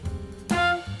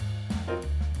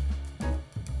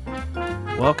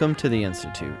Welcome to The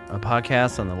Institute, a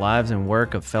podcast on the lives and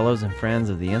work of fellows and friends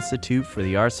of the Institute for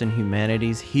the Arts and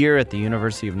Humanities here at the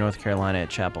University of North Carolina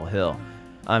at Chapel Hill.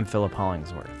 I'm Philip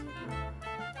Hollingsworth.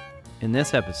 In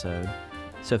this episode,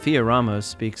 Sophia Ramos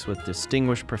speaks with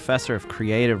distinguished professor of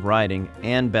creative writing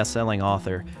and best-selling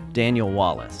author Daniel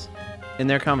Wallace. In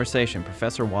their conversation,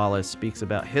 Professor Wallace speaks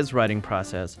about his writing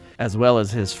process as well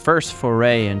as his first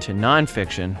foray into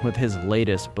nonfiction with his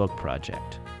latest book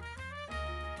project.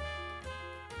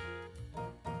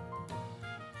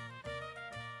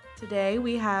 Today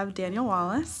we have Daniel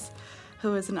Wallace,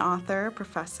 who is an author,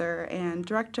 professor, and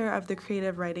director of the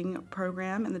creative writing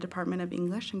program in the Department of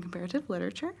English and Comparative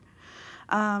Literature.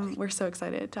 We're so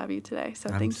excited to have you today, so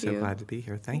thank you. I'm so glad to be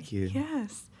here. Thank you.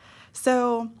 Yes.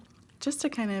 So just to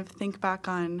kind of think back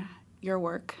on your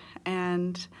work,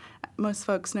 and most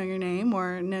folks know your name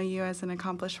or know you as an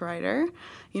accomplished writer,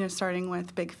 starting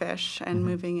with Big Fish and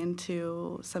moving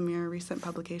into some of your recent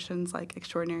publications like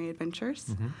Extraordinary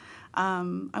Adventures.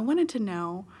 I wanted to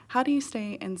know, how do you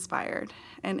stay inspired?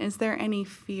 And is there any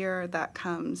fear that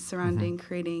comes surrounding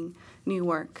creating new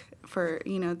work for,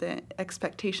 the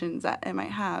expectations that it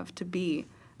might have to be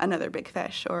another Big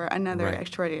Fish or another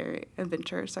Extraordinary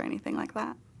Adventures or anything like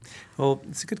that? Well,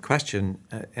 it's a good question,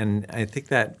 and I think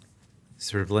that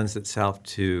sort of lends itself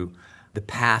to the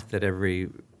path that every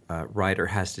writer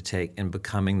has to take in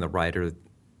becoming the writer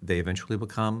they eventually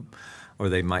become, or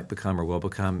they might become or will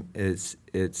become. It's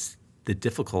the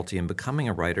difficulty in becoming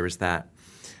a writer is that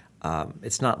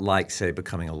it's not like, say,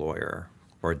 becoming a lawyer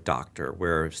or a doctor,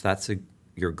 where if that's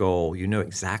your goal, you know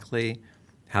exactly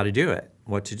how to do it,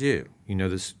 what to do. You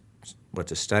know what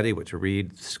to study, what to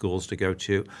read, schools to go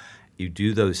to. You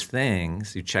do those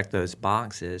things, you check those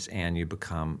boxes, and you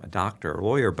become a doctor or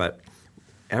lawyer. But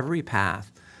every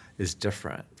path is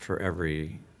different for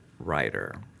every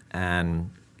writer,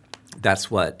 and that's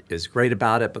what is great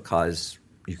about it, because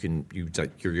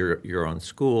you're your own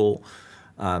school,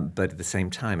 but at the same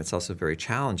time, it's also very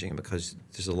challenging because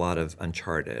there's a lot of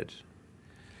uncharted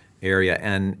area,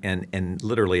 and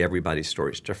literally everybody's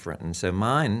story is different. And so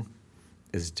mine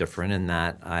is different in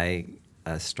that I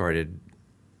started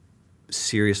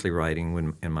seriously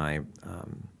writing in my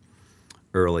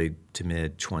early to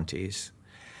mid 20s.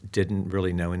 Didn't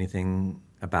really know anything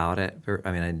about it.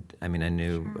 I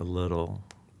knew a little,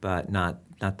 but not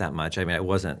that much.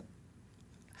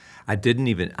 I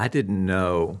didn't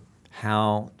know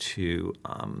how to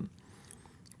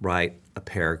write a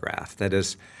paragraph. That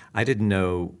is, I didn't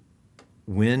know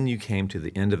when you came to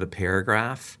the end of a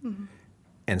paragraph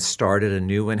and started a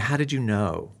new one. How did you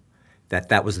know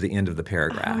that was the end of the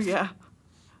paragraph? Oh, yeah.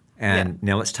 And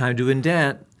now it's time to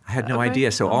indent. I had no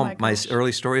idea. So all my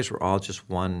early stories were all just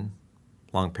one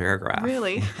long paragraph.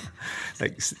 Really?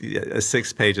 Like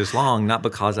 6 pages long, not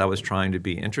because I was trying to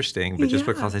be interesting, but just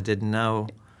because I didn't know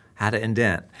how to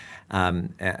indent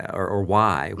or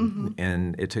why.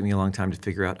 And it took me a long time to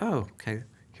figure out,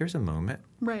 here's a moment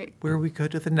where we go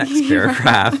to the next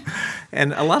paragraph.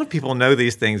 And a lot of people know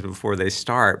these things before they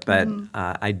start, but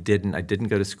I didn't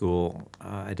go to school.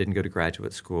 I didn't go to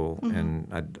graduate school, and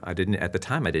I didn't at the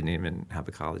time. I didn't even have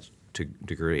a college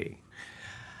degree.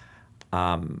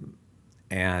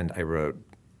 And I wrote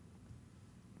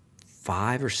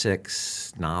 5 or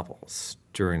 6 novels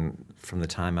from the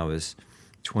time I was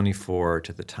 24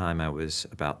 to the time I was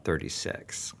about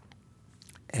 36.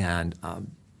 And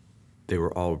they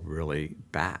were all really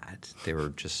bad. They were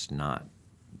just not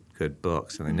good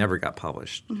books, and they never got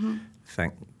published.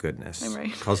 Thank goodness.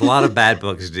 Because a lot of bad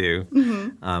books do,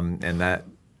 and that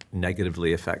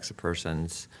negatively affects a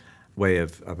person's way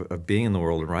of being in the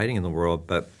world and writing in the world.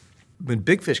 But when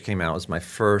Big Fish came out, it was my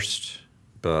first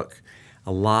book.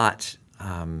 A lot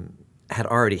had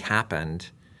already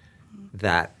happened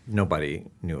that nobody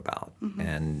knew about,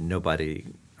 and nobody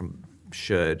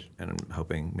should, and I'm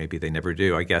hoping maybe they never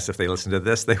do. I guess if they listen to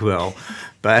this, they will.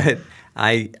 But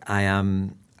I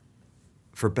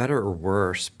for better or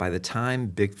worse, by the time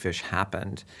Big Fish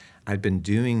happened, I'd been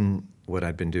doing what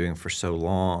I'd been doing for so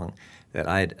long that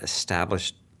I'd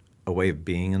established a way of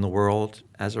being in the world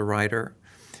as a writer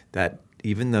that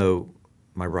even though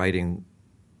my writing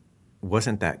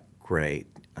wasn't that great,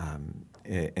 and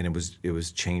it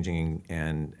was changing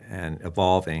and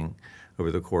evolving over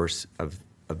the course of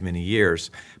many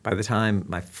years. By the time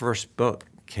my first book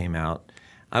came out,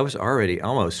 I was already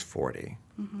almost 40.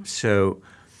 So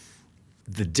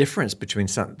the difference between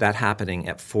that happening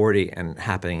at 40 and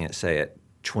happening at, say, at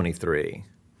 23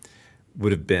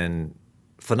 would have been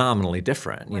phenomenally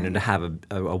different. To have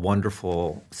a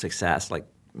wonderful success like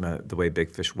the way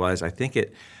Big Fish was, I think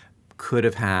it could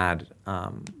have had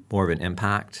more of an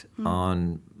impact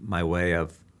on my way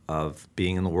of of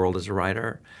being in the world as a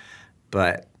writer.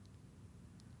 But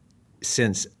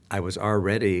since I was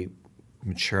already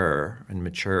mature and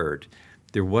matured,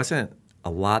 there wasn't a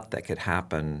lot that could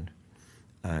happen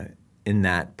in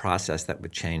that process that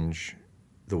would change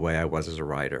the way I was as a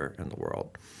writer in the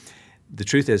world. The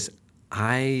truth is,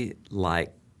 I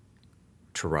like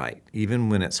to write. Even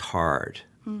when it's hard,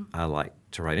 I like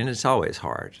to write. And it's always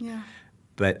hard. Yeah.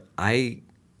 But I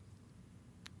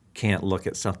can't look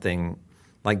at something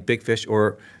like Big Fish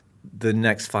or the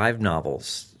next 5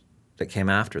 novels that came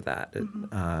after that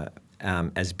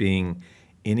as being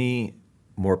any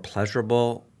more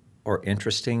pleasurable or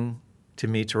interesting to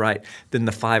me to write than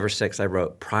the 5 or 6 I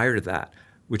wrote prior to that,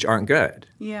 which aren't good.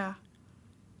 Yeah.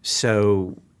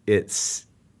 So the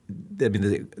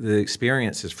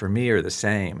experiences for me are the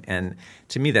same. And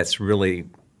to me, that's really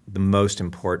the most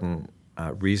important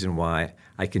reason why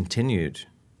I continued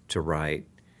to write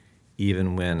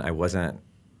even when I wasn't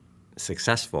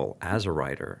successful as a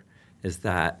writer, is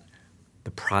that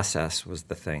the process was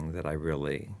the thing that I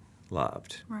really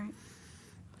loved. Right.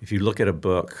 If you look at a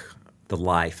book, the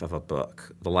life of a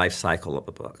book, the life cycle of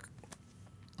a book,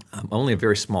 only a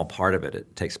very small part of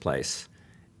it takes place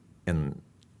in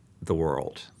the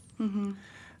world. Mm-hmm.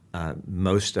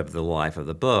 Most of the life of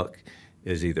the book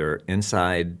is either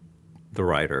inside the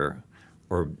writer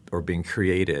or being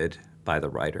created by the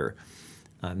writer.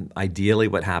 Ideally,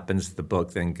 what happens, the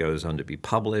book then goes on to be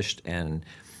published, and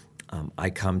I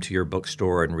come to your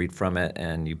bookstore and read from it,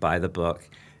 and you buy the book.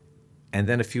 And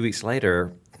then a few weeks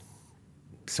later,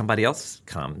 somebody else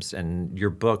comes, and your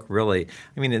book really,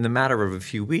 in the matter of a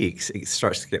few weeks, it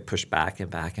starts to get pushed back and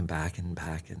back and back and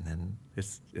back, and then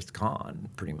it's gone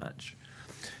pretty much.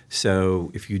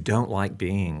 So if you don't like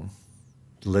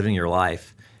living your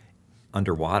life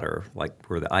underwater, like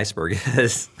where the iceberg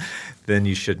is, then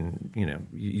you shouldn't,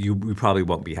 you probably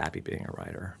won't be happy being a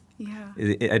writer. Yeah.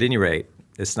 At any rate,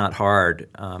 it's not hard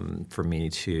for me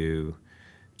to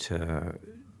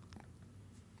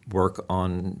work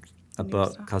on a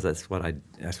book because that's what I do.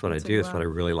 It's what I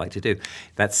really like to do.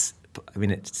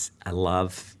 I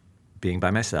love being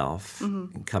by myself,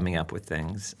 and coming up with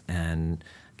things, and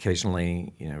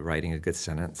occasionally, writing a good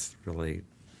sentence. Really,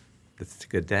 it's a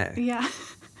good day. Yeah.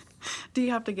 Do you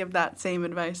have to give that same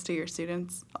advice to your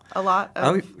students a lot?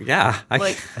 Yeah.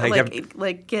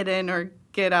 Like get in or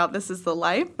get out. This is the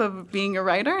life of being a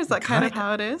writer. Is that kind of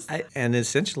how it is? And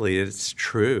essentially, it's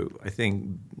true. I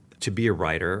think to be a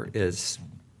writer is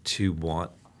to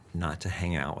want not to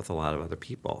hang out with a lot of other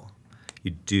people. You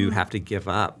do have to give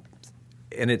up.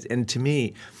 And to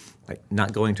me, like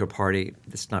not going to a party,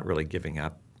 it's not really giving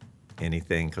up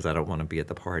anything because I don't want to be at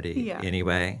the party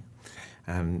anyway.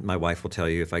 My wife will tell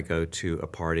you if I go to a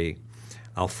party,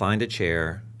 I'll find a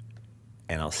chair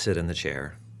and I'll sit in the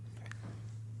chair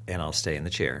and I'll stay in the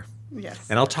chair. Yes.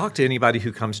 And I'll talk to anybody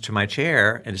who comes to my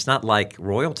chair, and it's not like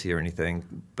royalty or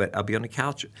anything, but I'll be on the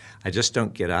couch. I just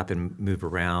don't get up and move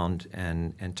around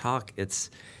and talk.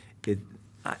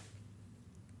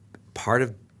 Part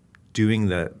of doing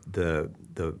the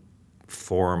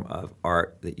form of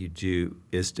art that you do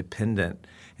is dependent,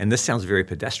 and this sounds very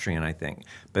pedestrian, I think,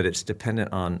 but it's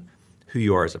dependent on who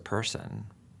you are as a person,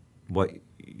 what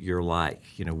you're like,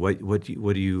 what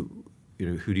do you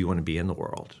who do you want to be in the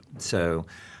world? So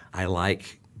I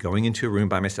like going into a room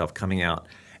by myself, coming out,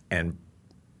 and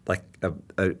like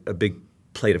a big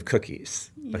plate of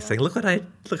cookies. Yeah. Like saying, look what I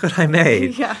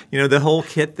made. Yeah. The whole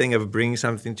kid thing of bringing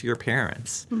something to your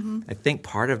parents. Mm-hmm. I think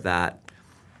part of that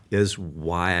is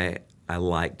why I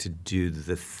like to do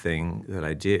the thing that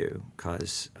I do,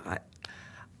 because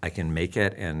I can make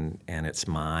it and it's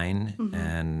mine,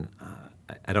 and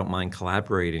I don't mind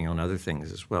collaborating on other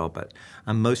things as well, but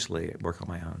I mostly work on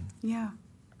my own. Yeah,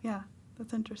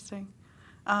 that's interesting.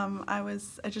 I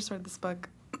just read this book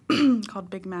called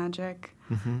Big Magic,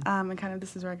 and kind of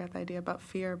this is where I got the idea about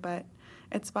fear, but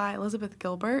it's by Elizabeth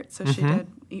Gilbert, so she did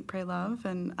Eat, Pray, Love,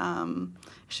 and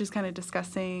she's kind of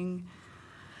discussing,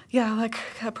 like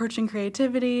approaching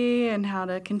creativity and how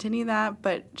to continue that,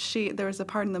 but there was a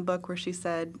part in the book where she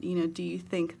said, do you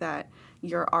think that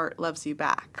your art loves you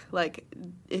back? Like,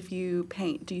 if you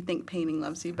paint, do you think painting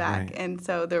loves you back? Right. And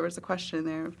so there was a question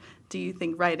there, do you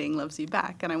think writing loves you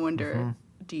back? And I wonder,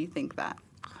 do you think that?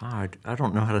 I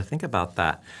don't know how to think about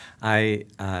that. I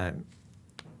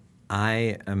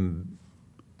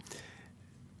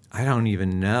don't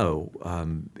even know.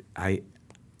 I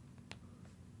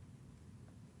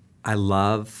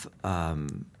love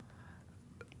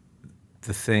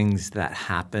the things that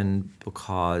happen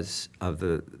because of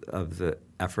the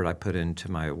effort I put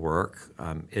into my work.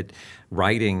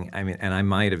 Writing. And I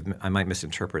might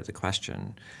misinterpret the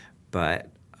question, but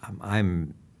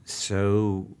I'm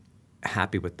so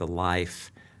happy with the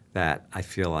life that I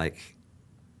feel like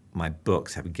my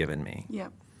books have given me.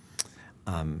 Yep.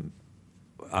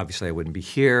 Obviously, I wouldn't be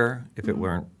here if it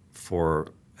weren't for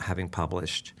having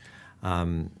published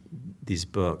these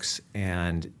books.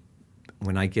 And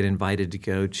when I get invited to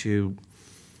go to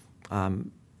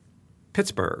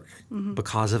Pittsburgh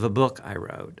because of a book I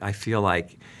wrote, I feel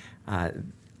like I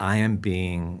am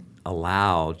being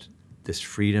allowed this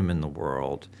freedom in the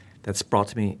world that's brought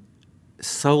to me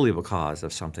solely because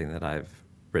of something that I've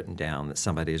written down that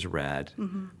somebody has read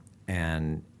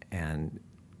and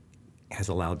has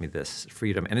allowed me this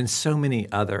freedom. And in so many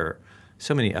other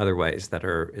ways that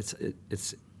are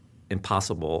it's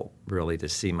impossible really to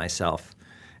see myself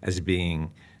as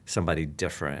being somebody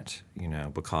different,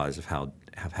 because of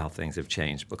how things have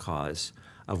changed because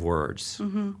of words.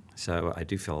 So I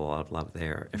do feel a lot of love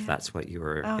there, if that's what you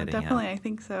were getting definitely. at. I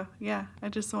think so. Yeah. I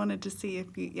just wanted to see if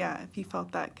you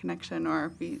felt that connection,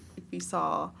 or if you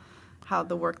saw how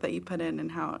the work that you put in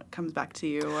and how it comes back to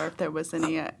you, or if there was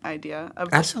any idea of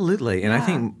Absolutely. And I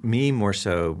think me more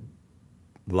so,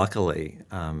 luckily,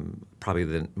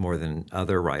 probably more than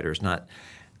other writers, not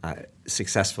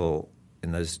successful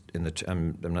in those.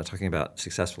 I'm not talking about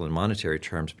successful in monetary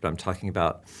terms, but I'm talking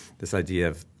about this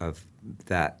idea of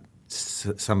that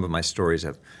some of my stories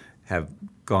have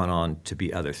gone on to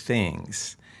be other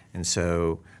things, and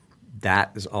so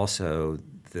that is also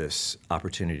this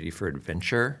opportunity for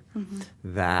adventure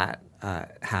that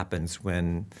happens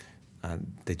when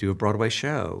they do a Broadway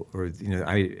show, or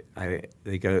they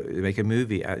make a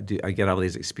movie. I get all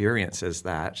these experiences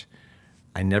that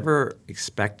I never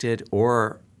expected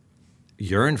or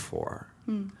yearned for.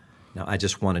 Now, I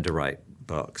just wanted to write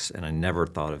books, and I never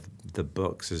thought of the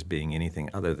books as being anything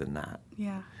other than that.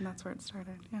 Yeah, and that's where it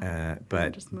started. Yeah,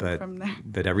 but just moved from there.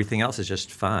 But everything else is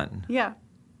just fun. Yeah.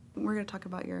 We're going to talk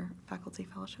about your faculty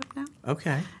fellowship now.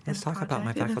 Okay, let's talk about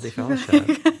my project. faculty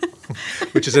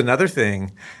fellowship, which is another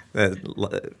thing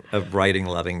of writing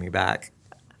loving me back.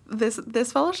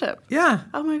 This fellowship. Yeah.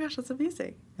 Oh my gosh, that's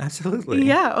amazing. Absolutely.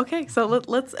 Yeah. Okay. So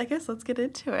let's get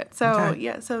into it. So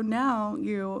Okay. So now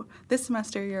this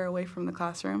semester you're away from the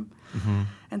classroom,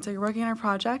 and so you're working on a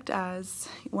project as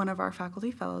one of our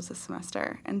faculty fellows this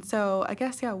semester. And so I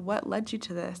guess what led you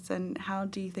to this, and how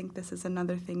do you think this is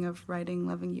another thing of writing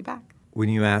loving you back? When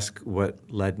you ask what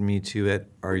led me to it,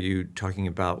 are you talking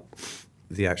about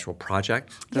the actual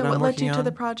project that I'm what working led you to on?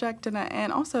 the project,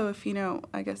 and also if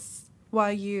I guess why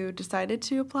you decided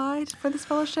to apply for this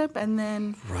fellowship, and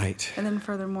then Right. and then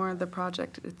furthermore the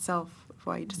project itself,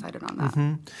 why you decided on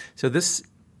that. So this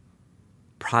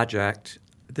project,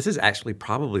 this is actually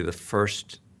probably the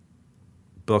first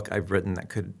book I've written that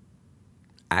could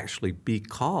actually be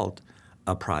called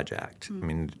a project. I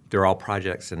mean, they're all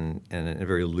projects in a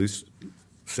very loose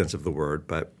sense of the word,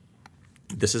 but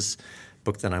this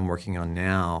book that I'm working on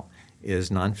now is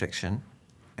nonfiction,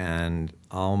 and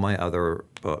all my other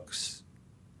books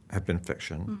have been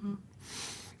fiction.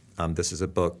 This is a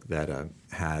book that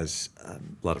has a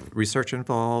lot of research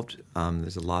involved.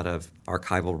 There's a lot of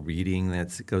archival reading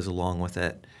that goes along with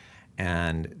it,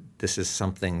 and this is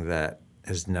something that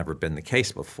has never been the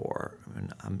case before.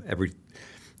 I mean,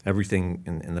 everything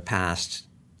in the past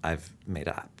I've made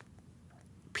up.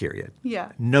 Period.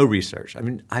 Yeah. No research. I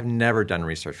mean, I've never done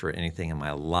research for anything in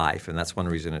my life, and that's one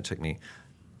reason it took me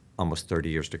almost 30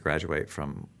 years to graduate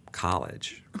from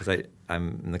college, because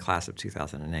I'm in the class of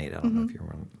 2008. I don't know if you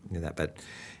knew that, but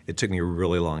it took me a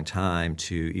really long time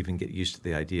to even get used to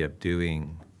the idea of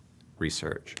doing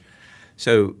research.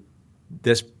 So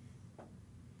this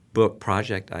book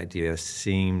project idea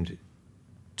seemed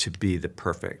to be the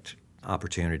perfect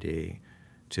opportunity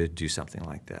to do something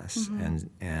like this,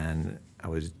 and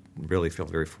I feel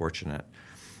very fortunate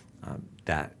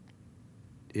that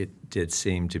it did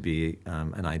seem to be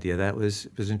an idea that was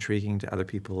intriguing to other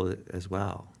people as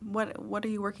well. What are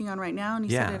you working on right now? And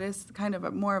you said it is kind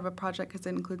of more of a project because it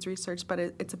includes research, but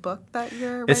it's a book that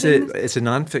you're writing? It's a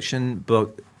nonfiction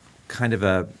book, kind of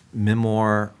a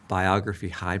memoir biography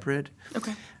hybrid.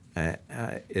 Okay.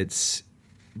 It's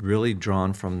really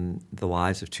drawn from the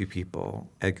lives of two people.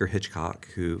 Edgar Hitchcock,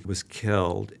 who was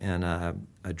killed in a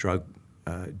drug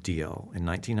deal in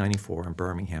 1994 in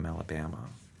Birmingham, Alabama.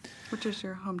 Which is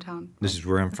your hometown? This is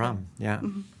where I'm from, yeah.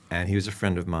 And he was a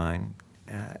friend of mine.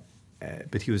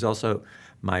 But he was also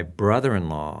my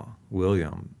brother-in-law,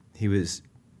 William. He was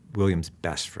William's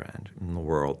best friend in the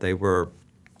world. They were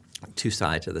two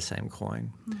sides of the same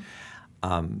coin.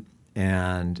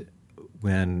 And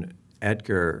when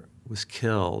Edgar was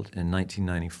killed in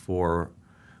 1994,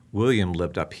 William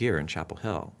lived up here in Chapel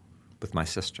Hill with my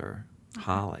sister,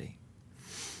 Holly.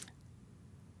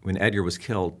 when Edgar was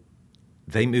killed,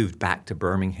 they moved back to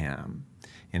Birmingham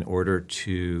in order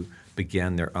to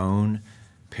begin their own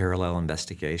parallel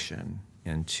investigation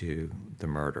into the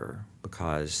murder,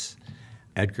 because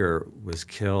Edgar was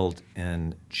killed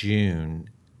in June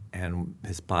and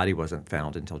his body wasn't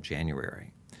found until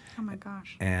January. Oh my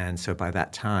gosh. And so by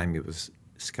that time, it was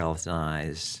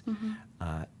skeletonized,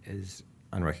 is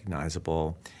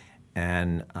unrecognizable,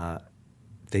 and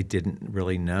they didn't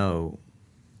really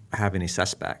have any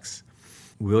suspects.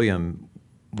 William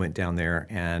went down there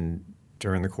and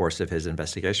during the course of his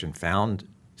investigation found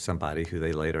somebody who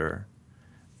they later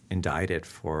indicted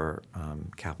for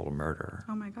capital murder.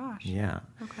 Oh my gosh. Yeah.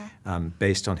 Okay.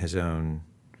 Based on his own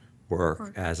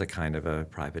work as a kind of a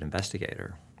private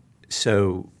investigator.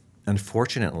 So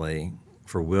unfortunately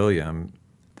for William,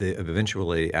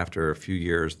 eventually after a few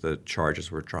years, the charges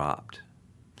were dropped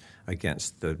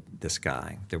against this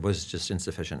guy. There was just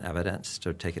insufficient evidence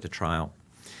to take it to trial.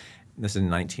 This is in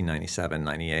 1997,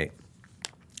 98.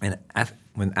 And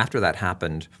after that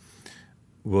happened,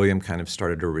 William kind of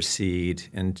started to recede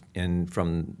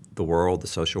from the world, the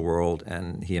social world,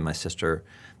 and he and my sister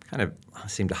kind of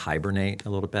seemed to hibernate a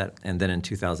little bit. And then in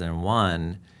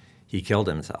 2001, he killed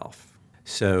himself.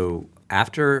 So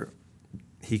after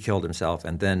he killed himself,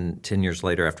 and then 10 years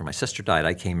later after my sister died,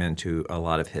 I came into a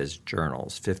lot of his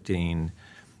journals, 15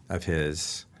 of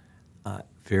his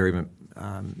very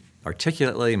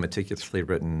articulately, meticulously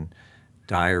written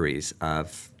diaries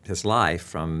of his life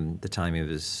from the time he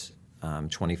was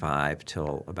 25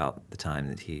 till about the time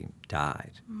that he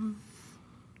died. Mm-hmm.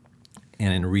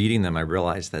 And in reading them, I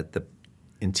realized that the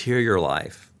interior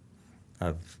life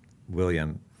of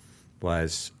William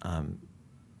was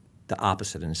the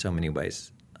opposite in so many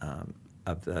ways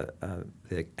of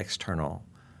the external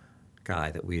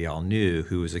guy that we all knew,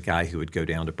 who was a guy who would go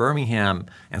down to Birmingham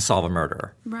and solve a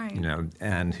murder, right?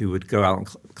 And who would go out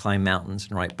and climb mountains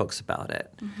and write books about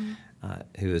it. Mm-hmm.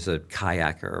 Who was a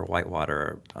kayaker,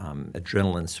 whitewater,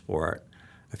 adrenaline sport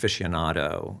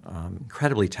aficionado,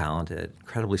 incredibly talented,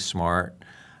 incredibly smart,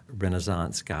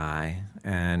 Renaissance guy,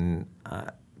 and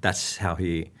that's how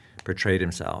he portrayed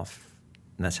himself.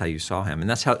 And that's how you saw him. And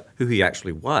that's who he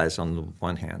actually was on the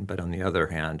one hand. But on the other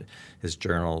hand, his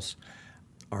journals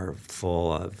are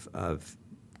full of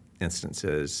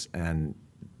instances and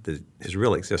his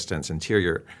real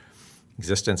interior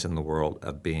existence in the world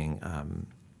of being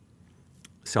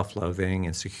self-loathing,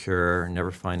 insecure,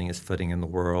 never finding his footing in the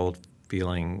world,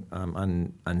 feeling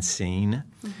unseen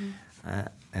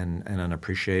and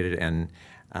unappreciated. And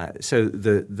so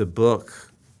the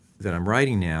book that I'm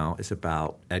writing now is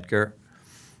about Edgar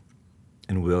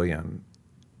and William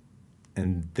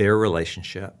and their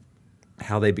relationship,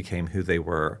 how they became who they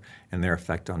were, and their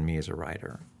effect on me as a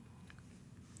writer.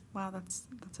 Wow, that's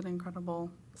an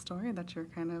incredible story that you're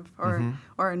kind of,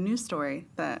 or a new story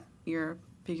that you're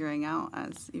figuring out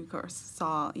as you, of course,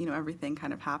 saw, everything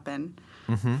kind of happen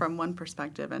from one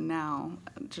perspective, and now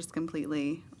just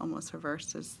completely almost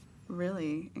reversed is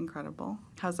really incredible.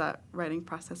 How's that writing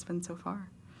process been so far?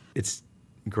 It's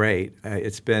great.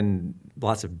 It's been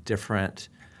lots of different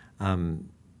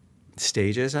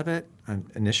stages of it.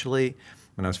 Initially,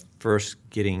 when I was first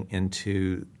getting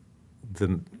into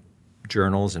the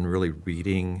journals and really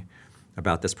reading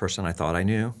about this person I thought I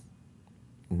knew,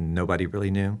 nobody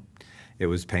really knew. It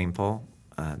was painful,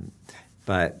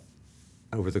 but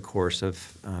over the course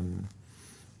of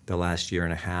the last year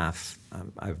and a half,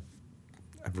 I've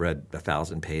read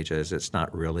 1,000 pages. It's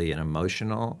not really an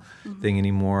emotional thing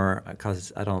anymore,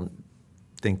 because I don't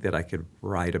think that I could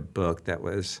write a book that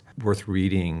was worth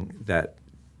reading that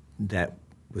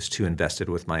was too invested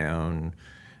with my own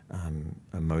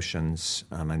emotions.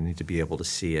 I need to be able to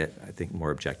see it, I think,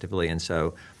 more objectively. And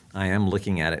so I am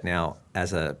looking at it now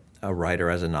as a writer,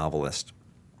 as a novelist,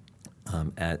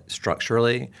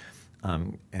 structurally,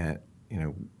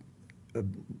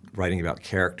 writing about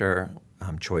character,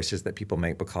 choices that people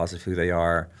make because of who they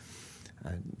are.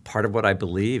 Part of what I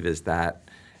believe is that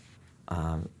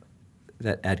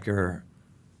Edgar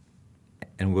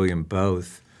and William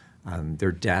both,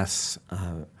 their deaths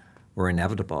were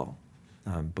inevitable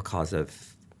because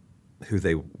of who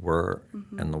they were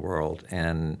in the world,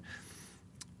 and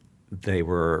they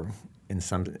were in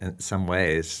some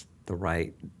ways the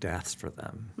right deaths for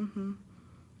them. Mm-hmm.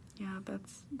 Yeah,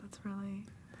 that's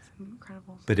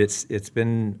incredible. But it's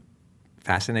been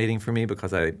fascinating for me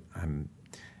because I'm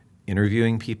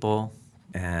interviewing people,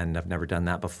 and I've never done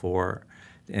that before.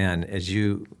 And as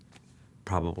you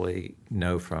probably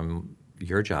know from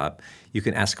your job, you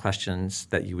can ask questions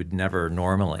that you would never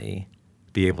normally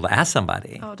be able to ask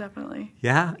somebody. Oh, definitely.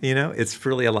 Yeah, it's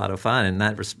really a lot of fun,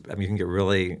 and you can get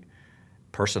really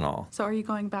personal. So are you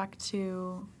going back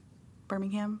to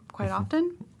Birmingham quite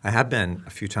often? I have been a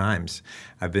few times.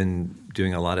 I've been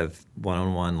doing a lot of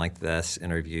one-on-one like this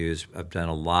interviews. I've done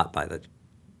a lot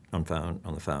on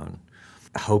the phone.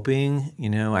 Hoping,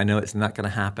 I know it's not going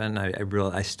to happen.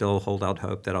 I still hold out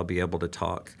hope that I'll be able to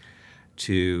talk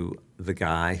to the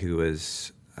guy who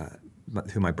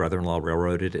my brother-in-law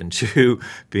railroaded into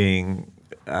being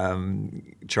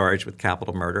charged with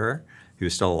capital murder, who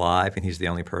is still alive, and he's the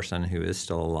only person who is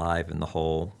still alive in the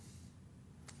whole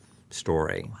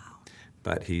story. Wow.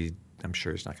 But I'm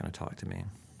sure he's not going to talk to me.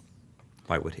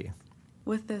 Why would he?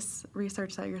 With this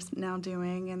research that you're now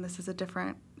doing, and this is a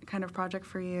different kind of project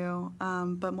for you,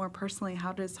 but more personally,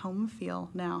 how does home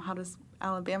feel now? How does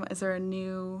Alabama, is there a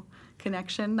new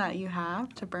connection that you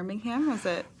have to Birmingham? Has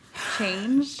it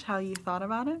changed how you thought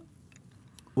about it?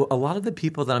 Well, a lot of the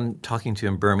people that I'm talking to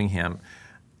in Birmingham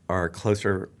are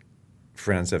closer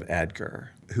friends of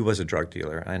Edgar, who was a drug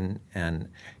dealer, and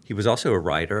he was also a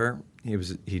writer.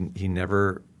 He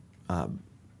never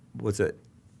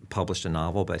published a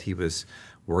novel, but he was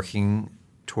working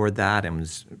toward that and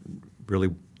was really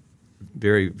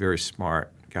very, very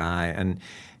smart guy. And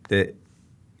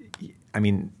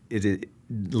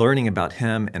learning about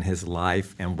him and his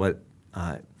life and what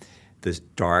this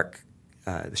dark,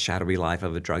 shadowy life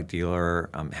of a drug dealer,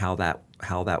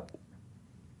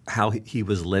 how he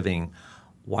was living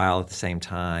while at the same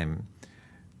time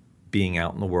being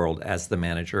out in the world as the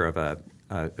manager of a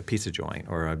pizza joint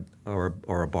or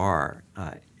a bar.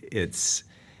 It's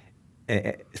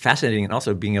fascinating, and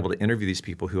also being able to interview these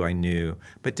people who I knew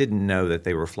but didn't know that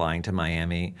they were flying to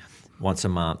Miami once a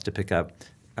month to pick up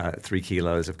 3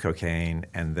 kilos of cocaine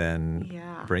and then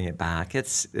bring it back. It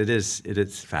is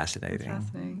fascinating. It's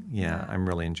fascinating. Yeah, I'm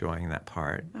really enjoying that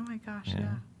part. Oh my gosh,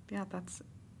 yeah, that's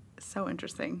so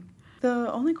interesting.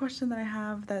 The only question that I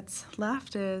have that's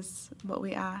left is what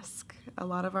we ask a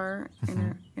lot of our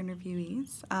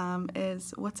interviewees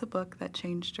is, what's a book that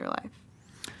changed your life?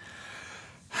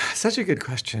 Such a good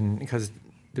question, because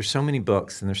there's so many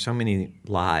books and there's so many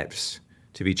lives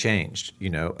to be changed.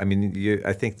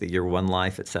 I think that you're one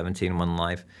life at 17, one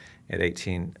life at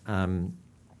 18, and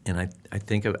I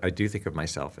do think of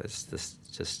myself as this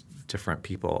just different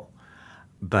people.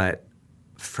 But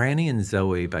Franny and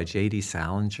Zoe by J.D.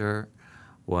 Salinger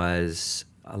was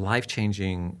a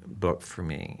life-changing book for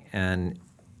me, and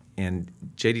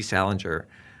J.D. Salinger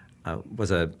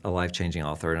was a life-changing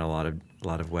author in a lot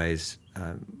of ways.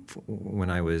 When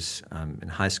I was in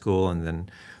high school,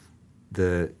 and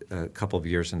then a couple of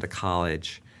years into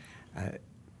college,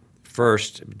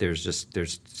 first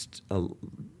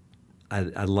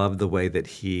I love the way that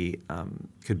he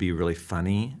could be really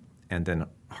funny and then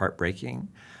heartbreaking,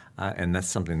 and that's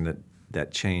something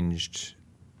that changed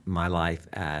my life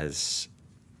as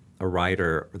a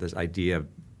writer, or this idea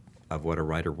of what a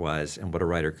writer was and what a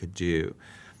writer could do,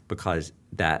 because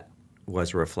that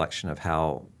was a reflection of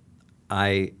how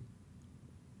I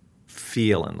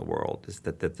feel in the world, is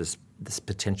that this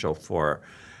potential for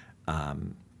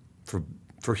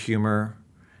humor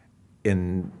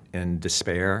in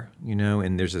despair,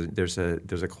 and there's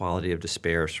a quality of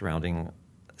despair surrounding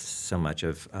so much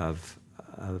of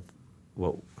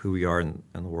who we are in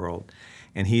the world,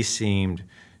 and he seemed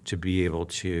to be able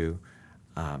to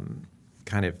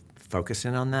kind of focus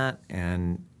in on that,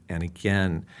 and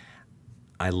again,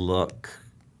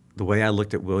 the way I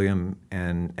looked at William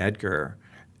and Edgar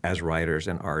as writers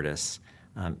and artists,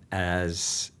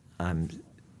 as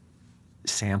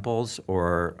samples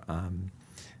or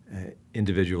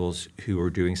individuals who were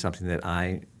doing something that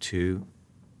I too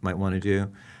might want to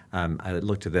do. I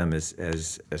looked to them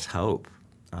as hope,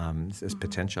 as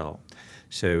potential.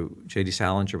 So J.D.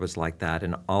 Salinger was like that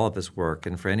in all of his work,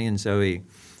 and Franny and Zoe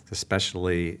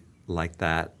especially like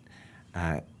that,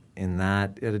 in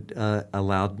that it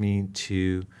allowed me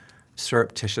to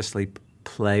surreptitiously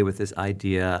play with this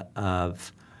idea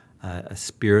of a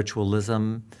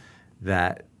spiritualism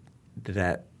that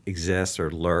exists or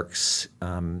lurks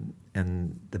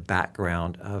in the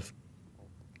background of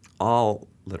all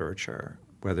literature,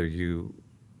 no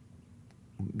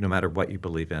matter what you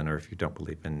believe in or if you don't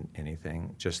believe in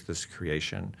anything. Just this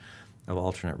creation of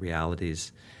alternate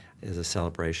realities is a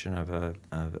celebration of a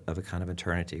kind of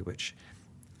eternity, which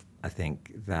I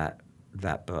think that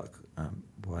book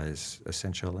was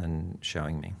essential in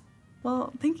showing me.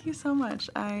 Well, thank you so much.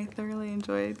 I thoroughly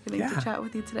enjoyed getting to chat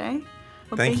with you today.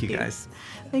 Well, thank you guys.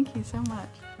 Thank you so much.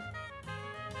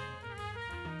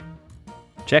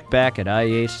 Check back at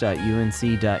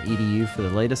iah.unc.edu for the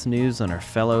latest news on our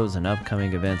fellows and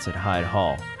upcoming events at Hyde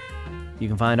Hall. You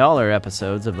can find all our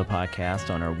episodes of the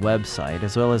podcast on our website,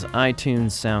 as well as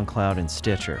iTunes, SoundCloud, and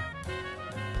Stitcher.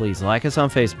 Please like us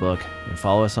on Facebook and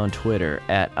follow us on Twitter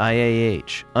at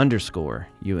IAH_UNC.